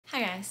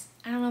Hi guys,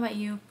 I don't know about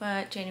you,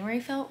 but January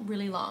felt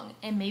really long,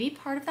 and maybe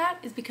part of that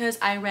is because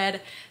I read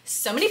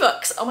so many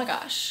books. Oh my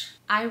gosh.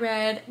 I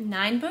read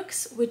 9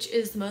 books, which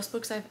is the most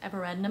books I've ever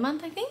read in a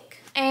month, I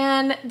think.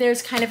 And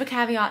there's kind of a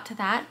caveat to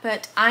that,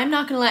 but I'm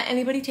not gonna let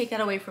anybody take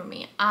that away from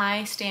me.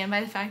 I stand by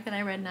the fact that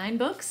I read 9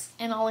 books,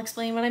 and I'll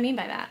explain what I mean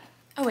by that.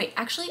 Oh wait,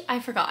 actually I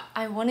forgot.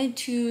 I wanted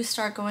to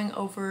start going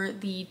over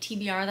the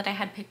TBR that I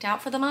had picked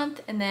out for the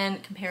month and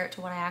then compare it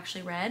to what I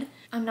actually read.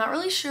 I'm not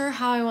really sure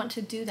how I want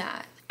to do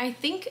that. I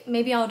think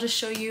maybe I'll just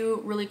show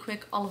you really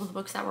quick all of the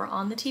books that were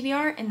on the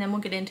TBR and then we'll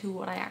get into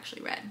what I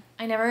actually read.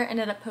 I never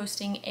ended up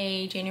posting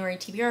a January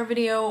TBR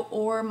video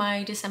or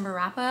my December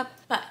wrap up,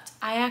 but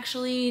I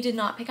actually did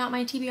not pick out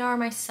my TBR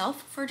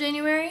myself for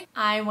January.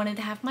 I wanted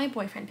to have my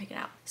boyfriend pick it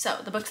out. So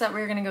the books that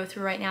we're gonna go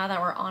through right now that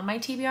were on my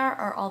TBR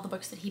are all the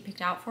books that he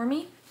picked out for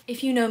me.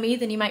 If you know me,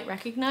 then you might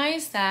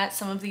recognize that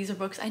some of these are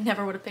books I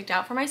never would have picked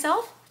out for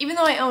myself, even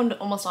though I owned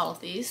almost all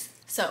of these.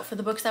 So for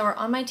the books that were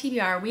on my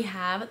TBR, we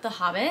have The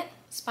Hobbit,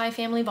 Spy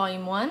Family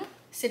Volume 1,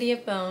 City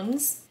of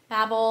Bones,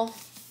 Babel,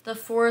 the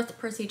 4th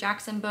Percy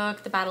Jackson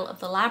book, The Battle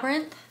of the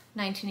Labyrinth,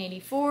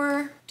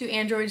 1984, Do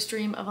Androids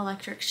Dream of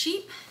Electric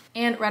Sheep,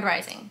 and Red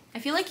Rising. I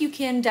feel like you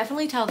can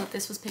definitely tell that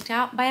this was picked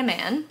out by a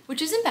man,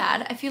 which isn't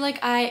bad. I feel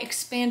like I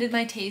expanded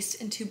my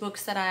taste into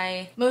books that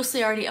I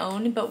mostly already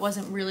owned but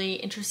wasn't really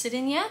interested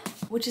in yet,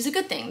 which is a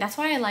good thing. That's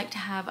why I like to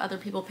have other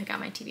people pick out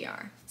my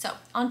TBR. So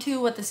on to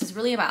what this is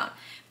really about.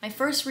 My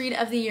first read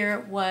of the year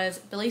was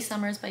Billy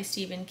Summers by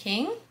Stephen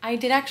King. I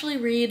did actually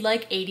read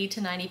like 80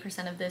 to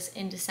 90% of this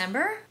in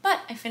December, but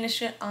I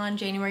finished it on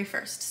January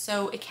 1st,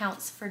 so it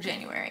counts for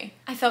January.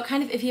 I felt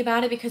kind of iffy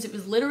about it because it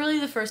was literally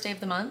the first day of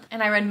the month,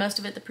 and I read most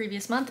of it the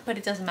previous month, but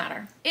it doesn't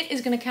matter. It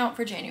is gonna count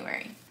for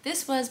January.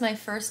 This was my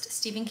first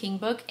Stephen King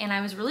book, and I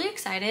was really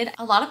excited.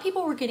 A lot of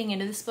people were getting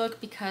into this book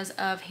because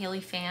of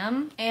Haley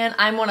Pham, and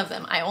I'm one of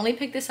them. I only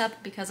picked this up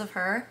because of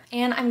her,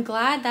 and I'm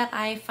glad that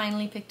I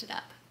finally picked it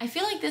up. I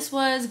feel like this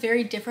was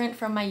very different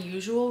from my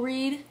usual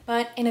read,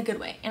 but in a good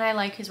way, and I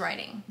like his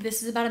writing.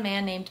 This is about a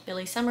man named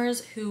Billy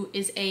Summers who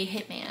is a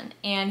hitman,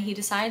 and he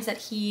decides that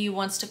he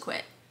wants to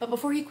quit. But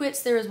before he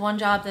quits, there is one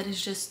job that is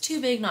just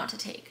too big not to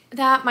take.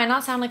 That might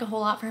not sound like a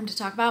whole lot for him to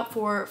talk about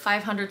for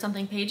 500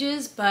 something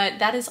pages, but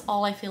that is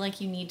all I feel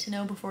like you need to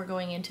know before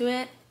going into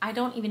it. I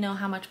don't even know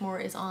how much more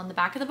is on the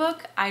back of the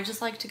book. I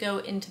just like to go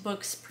into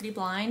books pretty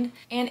blind,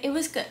 and it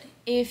was good.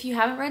 If you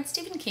haven't read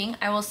Stephen King,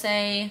 I will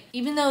say,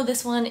 even though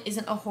this one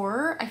isn't a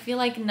horror, I feel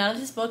like none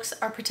of his books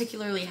are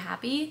particularly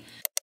happy.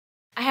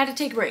 I had to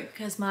take a break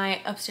because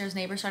my upstairs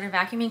neighbor started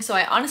vacuuming, so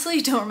I honestly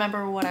don't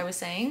remember what I was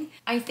saying.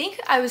 I think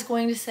I was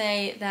going to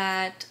say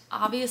that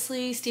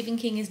obviously Stephen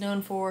King is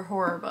known for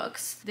horror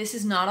books. This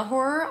is not a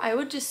horror. I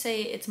would just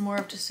say it's more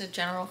of just a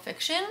general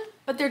fiction,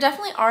 but there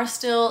definitely are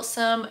still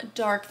some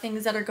dark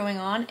things that are going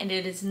on, and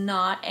it is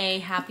not a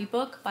happy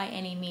book by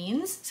any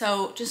means.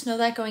 So just know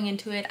that going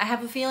into it. I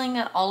have a feeling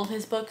that all of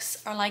his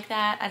books are like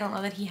that. I don't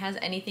know that he has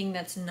anything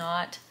that's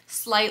not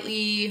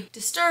slightly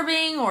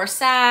disturbing or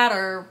sad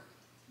or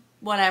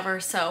whatever.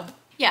 So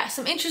yeah,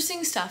 some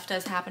interesting stuff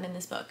does happen in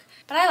this book,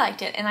 but I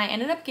liked it, and I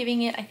ended up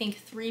giving it, I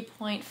think,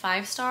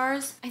 3.5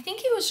 stars. I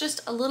think it was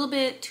just a little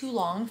bit too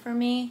long for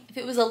me. If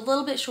it was a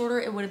little bit shorter,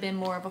 it would have been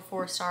more of a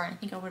 4-star, and I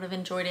think I would have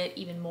enjoyed it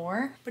even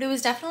more, but it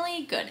was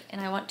definitely good,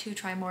 and I want to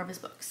try more of his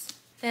books.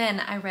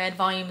 Then I read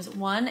volumes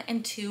 1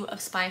 and 2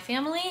 of Spy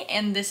Family,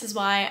 and this is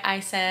why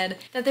I said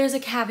that there's a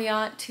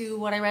caveat to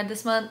what I read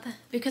this month,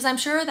 because I'm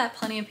sure that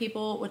plenty of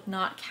people would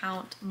not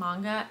count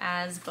manga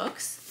as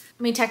books.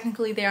 I mean,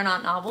 technically they are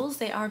not novels,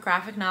 they are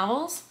graphic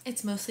novels.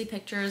 It's mostly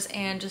pictures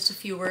and just a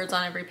few words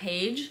on every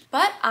page,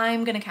 but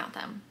I'm gonna count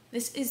them.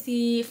 This is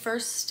the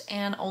first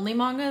and only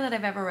manga that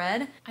I've ever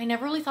read. I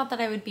never really thought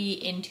that I would be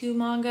into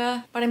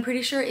manga, but I'm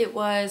pretty sure it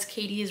was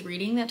Katie is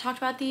Reading that talked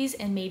about these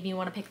and made me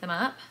want to pick them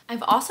up.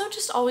 I've also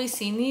just always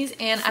seen these,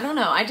 and I don't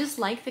know, I just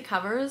like the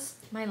covers.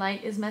 My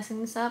light is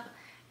messing this up,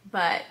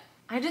 but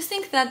I just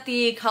think that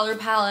the color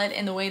palette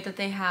and the way that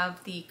they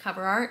have the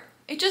cover art,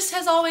 it just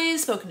has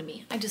always spoken to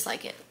me. I just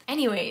like it.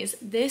 Anyways,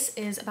 this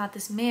is about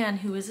this man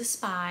who is a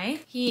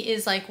spy. He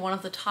is like one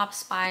of the top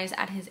spies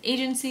at his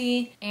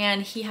agency,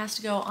 and he has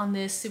to go on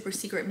this super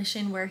secret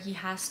mission where he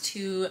has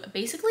to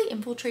basically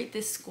infiltrate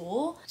this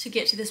school to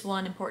get to this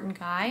one important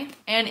guy.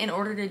 And in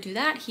order to do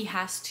that, he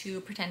has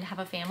to pretend to have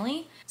a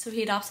family. So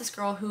he adopts this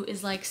girl who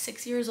is like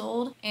 6 years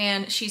old,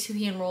 and she's who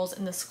he enrolls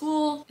in the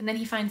school. And then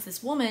he finds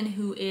this woman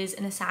who is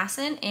an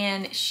assassin,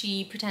 and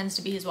she pretends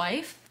to be his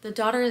wife. The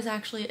daughter is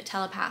actually a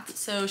telepath,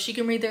 so she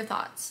can read their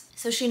thoughts.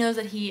 So she knows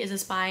that he is a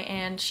spy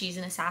and she's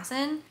an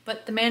assassin,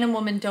 but the man and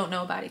woman don't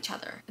know about each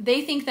other.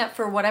 They think that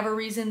for whatever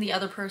reason, the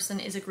other person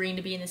is agreeing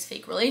to be in this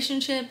fake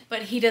relationship,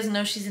 but he doesn't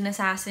know she's an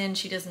assassin,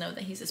 she doesn't know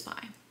that he's a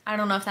spy. I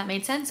don't know if that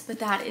made sense, but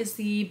that is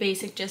the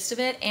basic gist of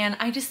it, and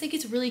I just think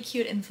it's really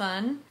cute and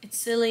fun. It's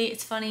silly,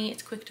 it's funny,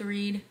 it's quick to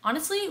read.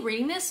 Honestly,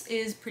 reading this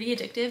is pretty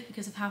addictive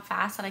because of how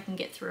fast that I can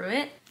get through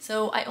it.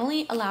 So I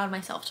only allowed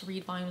myself to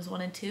read volumes 1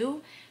 and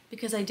 2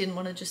 because I didn't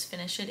want to just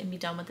finish it and be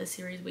done with the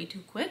series way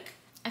too quick.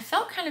 I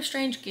felt kind of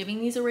strange giving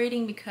these a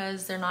rating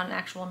because they're not an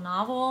actual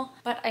novel,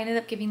 but I ended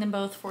up giving them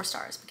both 4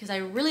 stars because I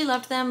really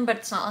loved them, but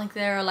it's not like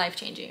they're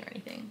life-changing or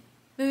anything.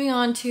 Moving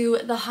on to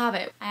The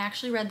Hobbit. I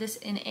actually read this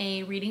in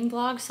a reading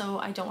blog, so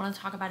I don't want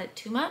to talk about it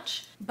too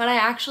much, but I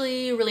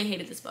actually really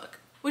hated this book,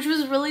 which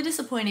was really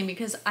disappointing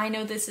because I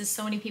know this is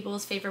so many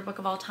people's favorite book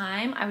of all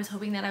time. I was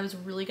hoping that I was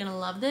really gonna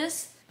love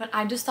this, but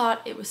I just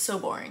thought it was so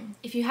boring.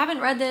 If you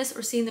haven't read this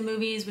or seen the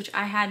movies, which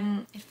I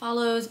hadn't, it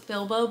follows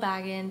Bilbo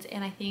Baggins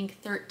and I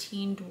think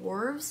 13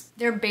 dwarves.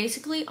 They're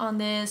basically on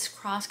this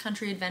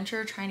cross-country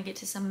adventure trying to get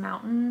to some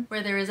mountain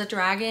where there is a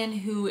dragon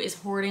who is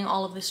hoarding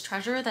all of this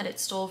treasure that it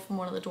stole from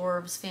one of the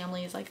dwarves'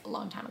 families like a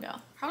long time ago.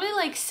 Probably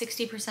like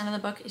 60% of the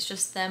book is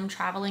just them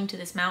traveling to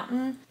this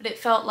mountain, but it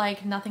felt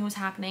like nothing was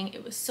happening.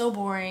 It was so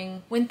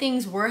boring. When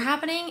things were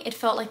happening, it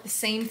felt like the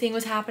same thing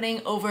was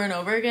happening over and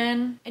over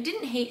again. I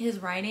didn't hate his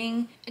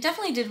writing. I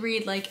definitely did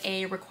read like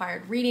a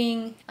required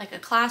reading, like a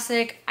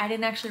classic. I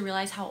didn't actually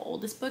realize how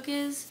old this book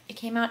is. It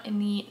came out in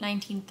the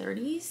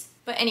 1930s.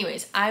 But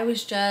anyways, I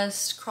was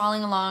just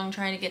crawling along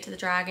trying to get to the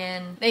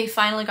dragon. They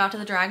finally got to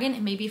the dragon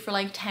and maybe for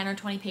like 10 or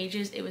 20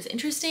 pages it was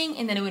interesting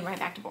and then it went right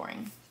back to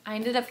boring. I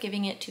ended up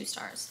giving it 2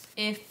 stars.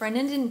 If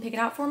Brendan didn't pick it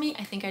out for me,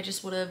 I think I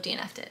just would have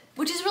DNF'd it,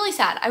 which is really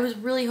sad. I was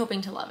really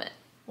hoping to love it.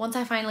 Once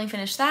I finally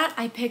finished that,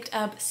 I picked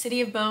up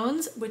City of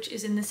Bones, which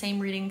is in the same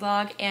reading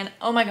blog, and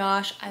oh my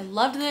gosh, I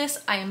loved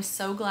this. I am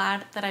so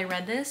glad that I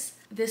read this.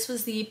 This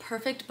was the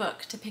perfect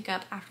book to pick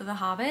up after The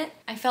Hobbit.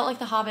 I felt like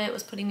The Hobbit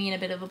was putting me in a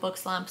bit of a book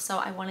slump, so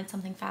I wanted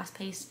something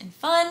fast-paced and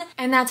fun,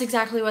 and that's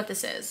exactly what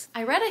this is.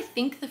 I read, I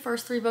think, the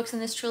first 3 books in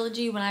this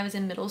trilogy when I was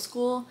in middle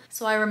school,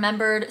 so I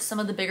remembered some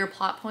of the bigger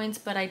plot points,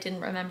 but I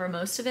didn't remember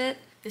most of it.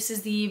 This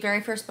is the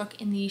very first book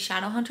in the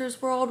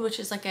Shadowhunters world, which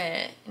is like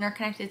a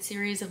interconnected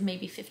series of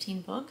maybe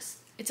 15 books.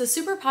 It's a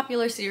super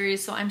popular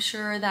series, so I'm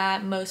sure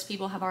that most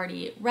people have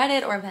already read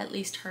it or have at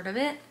least heard of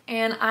it.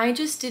 And I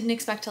just didn't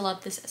expect to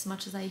love this as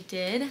much as I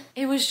did.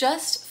 It was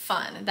just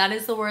fun. That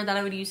is the word that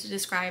I would use to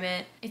describe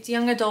it. It's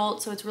young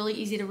adult, so it's really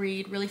easy to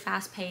read, really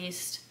fast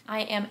paced. I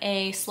am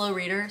a slow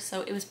reader,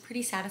 so it was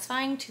pretty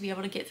satisfying to be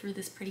able to get through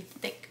this pretty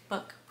thick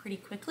book pretty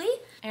quickly.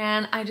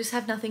 And I just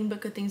have nothing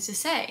but good things to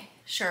say.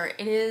 Sure,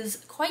 it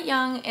is quite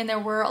young and there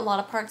were a lot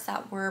of parts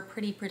that were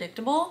pretty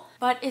predictable,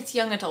 but it's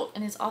young adult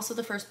and it's also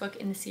the first book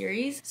in the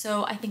series,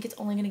 so I think it's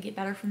only going to get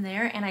better from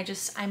there, and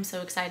I'm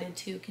so excited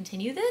to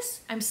continue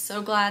this. I'm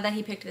so glad that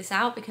he picked this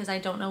out because I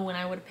don't know when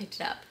I would have picked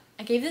it up.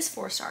 I gave this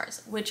 4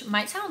 stars, which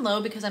might sound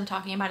low because I'm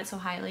talking about it so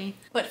highly,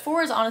 but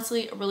 4 is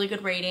honestly a really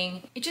good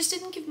rating. It just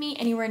didn't give me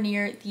anywhere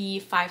near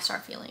the 5-star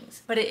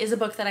feelings, but it is a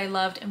book that I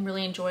loved and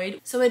really enjoyed,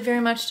 so it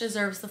very much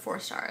deserves the 4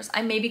 stars.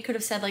 I maybe could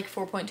have said like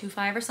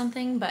 4.25 or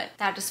something, but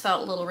that just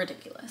felt a little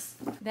ridiculous.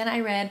 Then I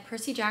read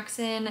Percy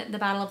Jackson, The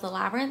Battle of the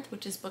Labyrinth,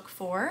 which is book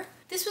 4.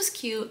 This was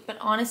cute, but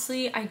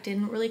honestly, I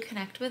didn't really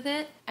connect with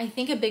it. I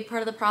think a big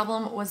part of the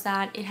problem was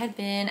that it had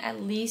been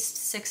at least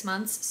 6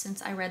 months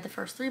since I read the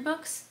first 3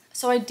 books.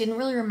 So I didn't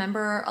really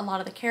remember a lot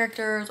of the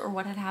characters or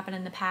what had happened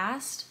in the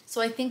past. So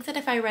I think that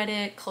if I read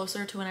it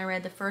closer to when I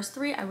read the first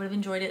 3, I would have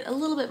enjoyed it a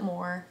little bit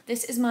more.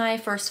 This is my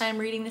first time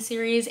reading the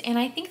series, and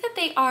I think that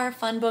they are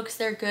fun books,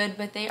 they're good,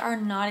 but they are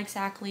not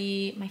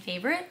exactly my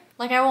favorite.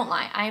 Like, I won't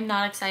lie, I am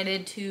not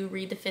excited to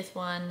read the 5th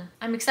one.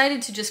 I'm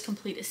excited to just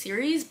complete a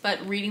series,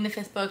 but reading the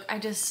 5th book, I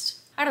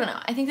don't know.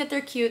 I think that they're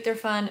cute, they're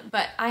fun,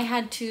 but I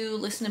had to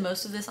listen to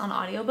most of this on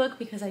audiobook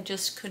because I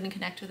just couldn't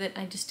connect with it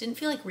and I just didn't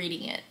feel like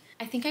reading it.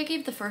 I think I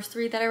gave the first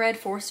 3 that I read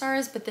 4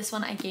 stars, but this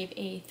one I gave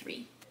a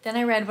 3. Then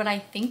I read what I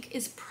think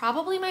is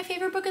probably my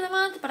favorite book of the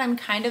month, but I'm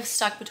kind of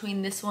stuck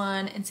between this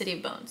one and City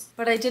of Bones.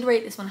 But I did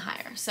rate this one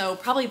higher, so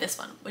probably this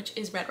one, which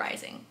is Red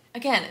Rising.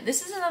 Again,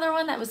 this is another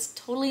one that was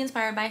totally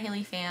inspired by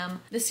Haley Pham.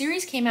 The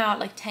series came out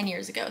like 10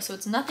 years ago, so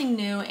it's nothing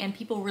new and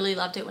people really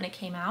loved it when it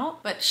came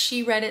out, but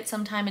she read it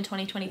sometime in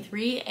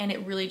 2023 and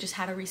it really just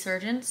had a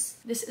resurgence.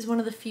 This is one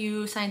of the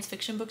few science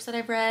fiction books that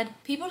I've read.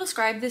 People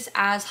describe this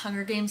as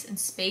Hunger Games in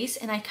space,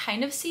 and I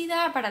kind of see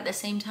that, but at the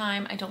same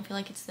time, I don't feel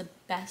like it's the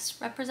best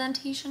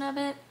representation of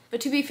it.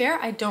 But to be fair,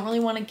 I don't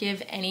really want to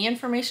give any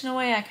information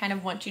away. I kind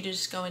of want you to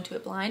just go into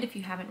it blind if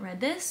you haven't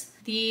read this.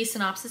 The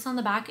synopsis on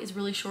the back is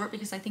really short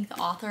because I think the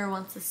author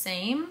wants the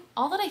same.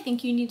 All that I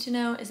think you need to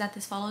know is that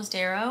this follows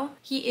Darrow.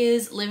 He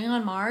is living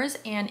on Mars,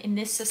 and in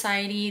this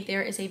society,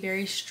 there is a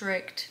very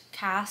strict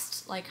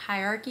caste like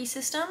hierarchy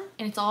system,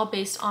 and it's all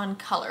based on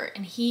color,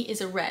 and he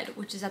is a red,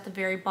 which is at the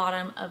very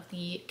bottom of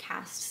the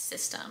caste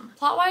system.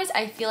 Plot-wise,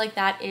 I feel like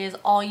that is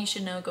all you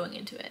should know going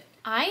into it.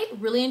 I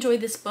really enjoyed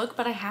this book,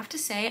 but I have to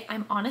say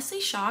I'm honestly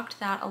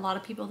shocked that a lot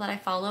of people that I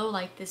follow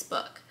like this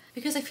book,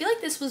 because I feel like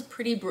this was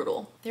pretty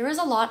brutal. There was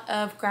a lot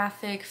of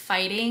graphic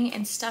fighting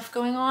and stuff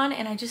going on,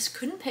 and I just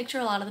couldn't picture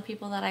a lot of the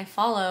people that I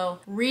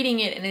follow reading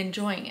it and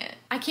enjoying it.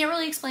 I can't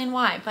really explain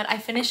why, but I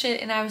finished it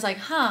and I was like,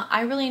 huh,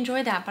 I really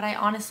enjoyed that, but I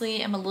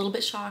honestly am a little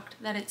bit shocked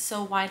that it's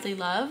so widely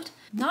loved.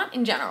 Not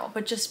in general,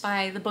 but just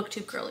by the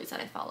booktube girlies that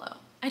I follow.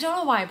 I don't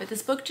know why, but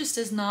this book just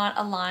does not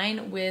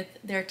align with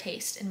their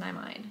taste in my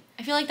mind.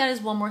 I feel like that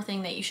is one more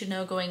thing that you should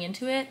know going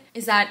into it,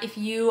 is that if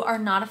you are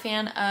not a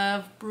fan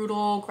of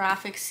brutal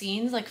graphic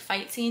scenes, like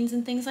fight scenes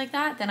and things like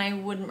that, then I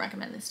wouldn't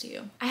recommend this to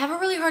you. I have a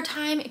really hard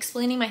time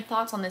explaining my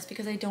thoughts on this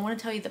because I don't want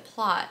to tell you the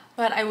plot,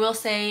 but I will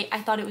say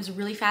I thought it was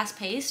really fast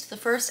paced. The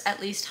first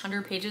at least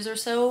 100 pages or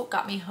so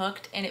got me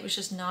hooked and it was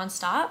just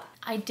nonstop.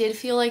 I did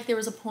feel like there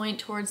was a point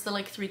towards the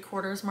like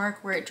 3/4 mark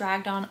where it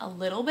dragged on a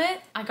little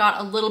bit. I got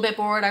a little bit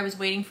bored. I was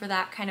waiting for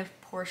that kind of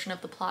portion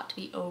of the plot to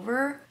be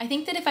over. I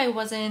think that if I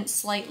wasn't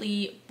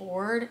slightly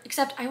bored,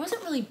 except I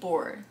wasn't really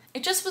bored.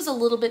 It just was a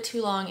little bit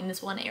too long in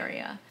this one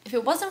area. If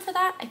it wasn't for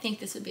that, I think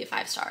this would be a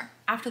 5-star.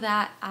 After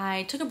that,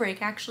 I took a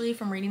break actually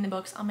from reading the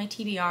books on my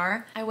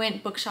TBR. I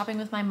went book shopping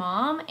with my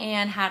mom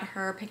and had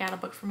her pick out a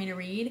book for me to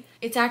read.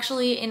 It's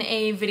actually in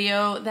a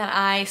video that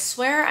I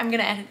swear I'm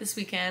gonna edit this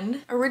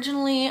weekend.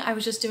 Originally, I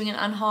was just doing an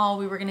unhaul.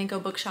 We were gonna go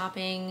book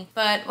shopping,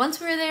 but once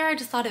we were there, I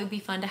just thought it would be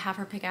fun to have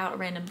her pick out a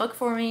random book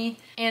for me.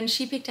 And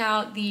she picked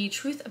out The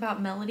Truth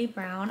About Melody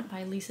Brown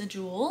by Lisa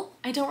Jewell.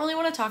 I don't really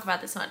want to talk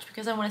about this much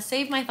because I want to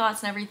save my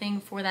thoughts and everything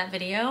for that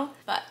video,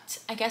 but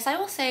I guess I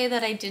will say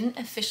that I didn't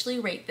officially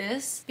rate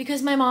this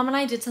because my mom and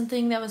I did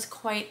something that was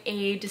quite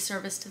a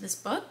disservice to this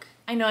book.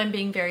 I know I'm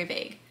being very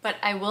vague, but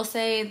I will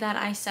say that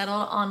I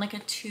settled on like a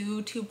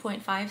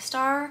 2.5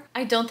 star.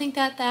 I don't think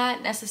that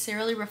that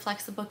necessarily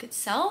reflects the book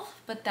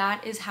itself, but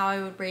that is how I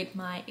would rate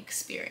my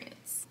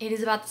experience. It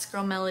is about this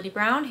girl, Melody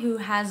Brown, who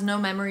has no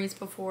memories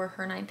before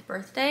her 9th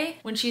birthday.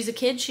 When she's a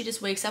kid, she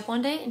just wakes up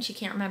one day and she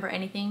can't remember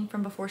anything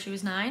from before she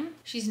was 9.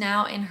 She's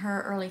now in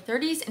her early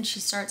 30s and she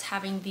starts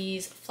having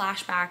these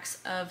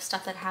flashbacks of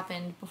stuff that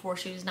happened before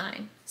she was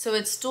 9. So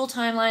it's dual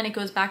timeline. It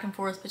goes back and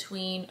forth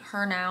between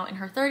her now in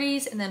her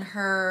 30s and then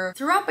her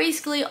throughout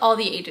basically all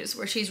the ages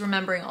where she's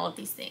remembering all of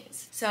these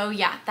things. So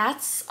yeah,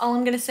 that's all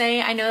I'm gonna say.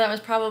 I know that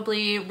was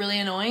probably really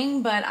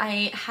annoying, but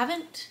I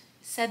haven't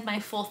said my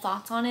full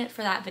thoughts on it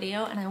for that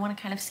video and I want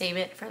to kind of save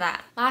it for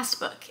that. Last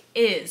book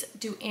is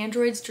Do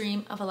Androids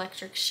Dream of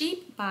Electric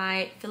Sheep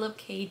by Philip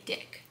K.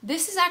 Dick.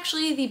 This is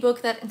actually the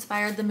book that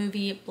inspired the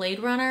movie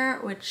Blade Runner,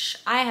 which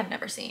I have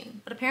never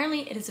seen, but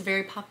apparently it is a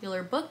very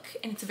popular book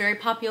and it's very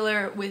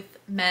popular with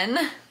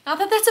men. Not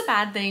that that's a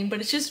bad thing, but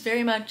it's just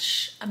very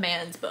much a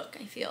man's book,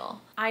 I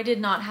feel. I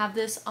did not have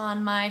this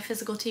on my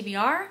physical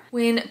TBR.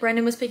 When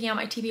Brendan was picking out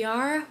my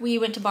TBR, we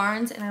went to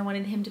Barnes and I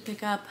wanted him to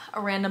pick up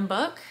a random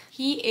book.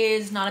 He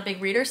is not a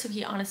big reader, so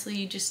he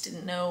honestly just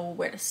didn't know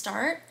where to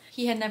start.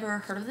 He had never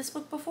heard of this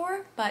book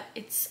before, but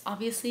it's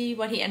obviously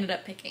what he ended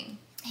up picking.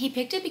 He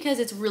picked it because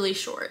it's really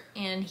short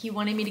and he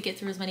wanted me to get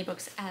through as many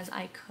books as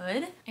I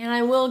could, and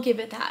I will give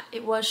it that.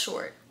 It was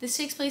short. This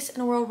takes place in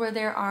a world where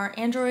there are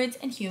androids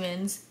and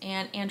humans,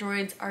 and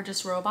androids are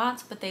just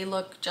robots, but they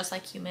look just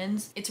like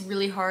humans. It's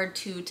really hard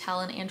to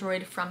tell an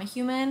android from a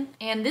human.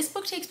 And this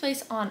book takes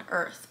place on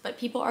Earth, but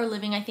people are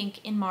living, I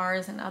think, in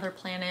Mars and other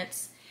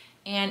planets,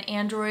 and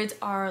androids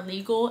are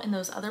legal in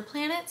those other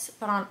planets,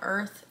 but on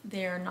Earth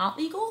they're not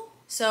legal.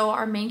 So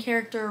our main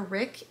character,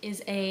 Rick,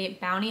 is a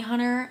bounty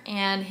hunter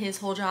and his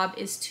whole job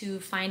is to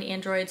find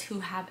androids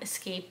who have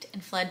escaped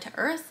and fled to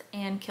Earth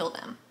and kill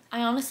them.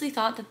 I honestly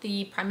thought that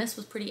the premise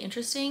was pretty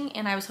interesting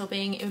and I was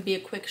hoping it would be a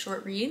quick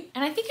short read.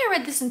 And I think I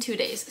read this in 2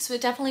 days, so it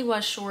definitely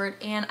was short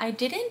and I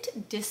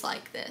didn't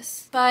dislike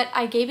this. But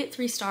I gave it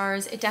 3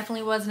 stars. It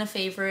definitely wasn't a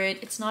favorite.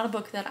 It's not a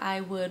book that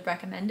I would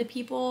recommend to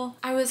people.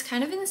 I was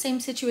kind of in the same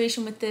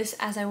situation with this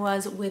as I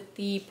was with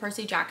the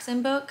Percy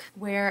Jackson book,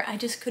 where I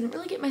just couldn't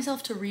really get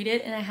myself to read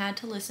it and I had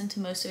to listen to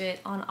most of it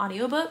on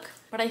audiobook.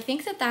 But I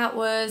think that that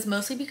was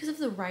mostly because of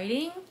the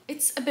writing.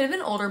 It's a bit of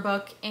an older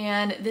book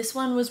and this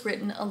one was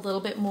written a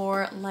little bit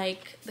more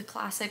like the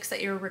classics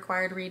that you're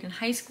required to read in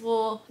high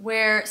school,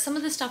 where some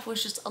of the stuff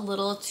was just a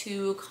little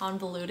too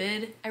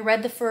convoluted. I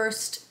read the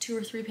first 2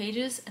 or 3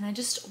 pages and I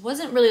just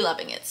wasn't really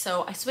loving it.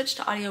 So I switched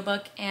to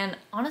audiobook and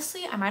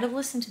honestly, I might have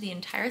listened to the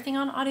entire thing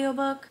on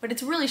audiobook, but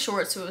it's really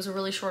short, so it was a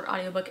really short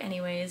audiobook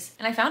anyways.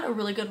 And I found a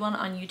really good one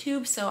on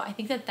YouTube, so I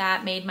think that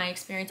that made my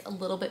experience a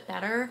little bit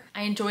better.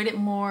 I enjoyed it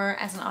more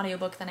as an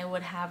audiobook than I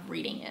would have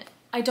reading it.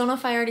 I don't know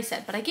if I already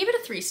said, but I gave it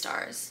a 3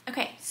 stars.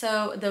 Okay,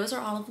 so those are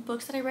all of the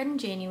books that I read in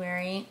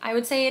January. I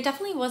would say it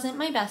definitely wasn't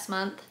my best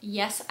month.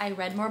 Yes, I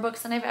read more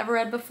books than I've ever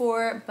read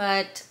before,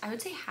 but I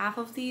would say half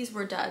of these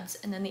were duds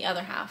and then the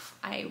other half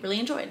I really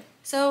enjoyed.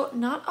 So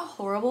not a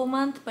horrible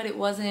month, but it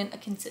wasn't a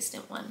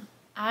consistent one.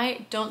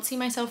 I don't see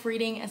myself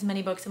reading as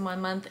many books in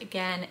 1 month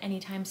again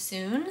anytime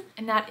soon,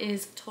 and that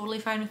is totally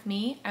fine with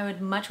me. I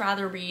would much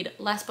rather read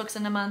less books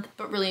in a month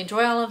but really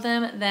enjoy all of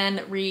them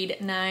than read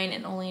 9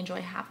 and only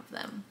enjoy half of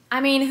them.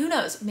 I mean, who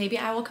knows? Maybe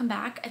I will come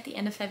back at the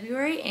end of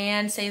February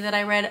and say that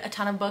I read a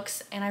ton of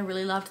books and I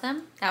really loved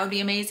them. That would be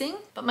amazing.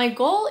 But my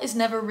goal is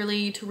never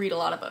really to read a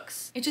lot of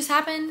books. It just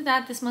happened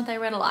that this month I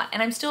read a lot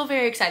and I'm still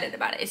very excited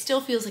about it. It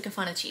still feels like a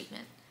fun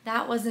achievement.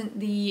 That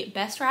wasn't the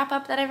best wrap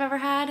up that I've ever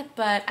had,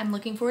 but I'm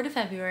looking forward to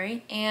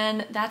February,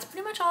 and that's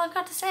pretty much all I've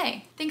got to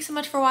say. Thanks so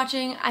much for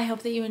watching. I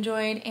hope that you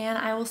enjoyed, and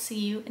I will see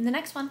you in the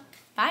next one.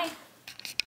 Bye!